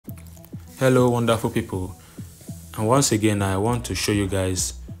Hello wonderful people, and once again I want to show you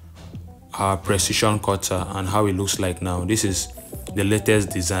guys our precision cutter and how it looks like now. This is the latest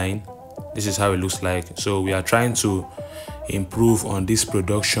design. This is how it looks like. So we are trying to improve on this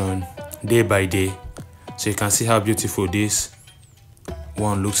production day by day, so you can see how beautiful this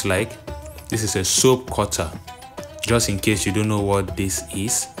one looks like. This is a soap cutter. Just in case you don't know what this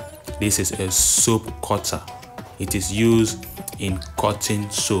is a soap cutter. It is used in cutting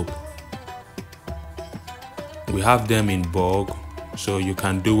soap. We have them in bulk, so you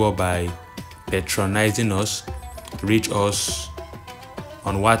can do it by patronizing us. Reach us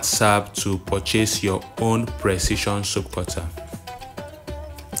on WhatsApp to purchase your own precision soap cutter.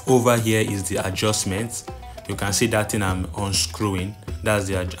 Over here is the adjustment. You can see that thing I'm unscrewing. That's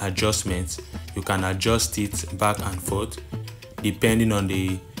the adjustment. You can adjust it back and forth depending on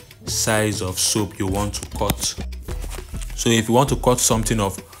the size of soap you want to cut. So if you want to cut something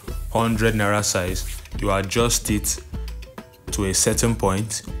of 100 naira size, you adjust it to a certain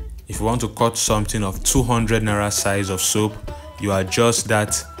point. If you want to cut something of 200 naira size of soap, you adjust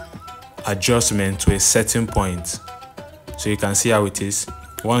that adjustment to a certain point. So you can see how it is.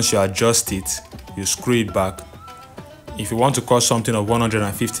 Once you adjust it, you screw it back. If you want to cut something of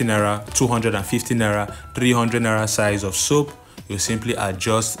 150 naira, 250 naira, 300 naira size of soap, you simply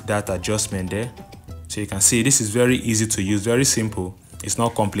adjust that adjustment there. So you can see this is very easy to use, very simple. It's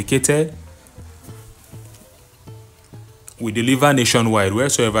not complicated. We deliver nationwide.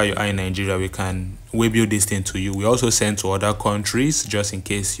 Wheresoever you are in Nigeria, we build this thing to you. We also send to other countries just in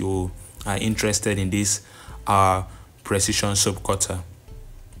case you are interested in this precision soap cutter.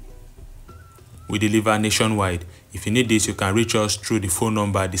 We deliver nationwide. If you need this, you can reach us through the phone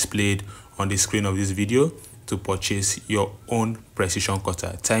number displayed on the screen of this video to purchase your own precision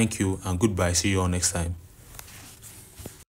cutter. Thank you and goodbye. See you all next time.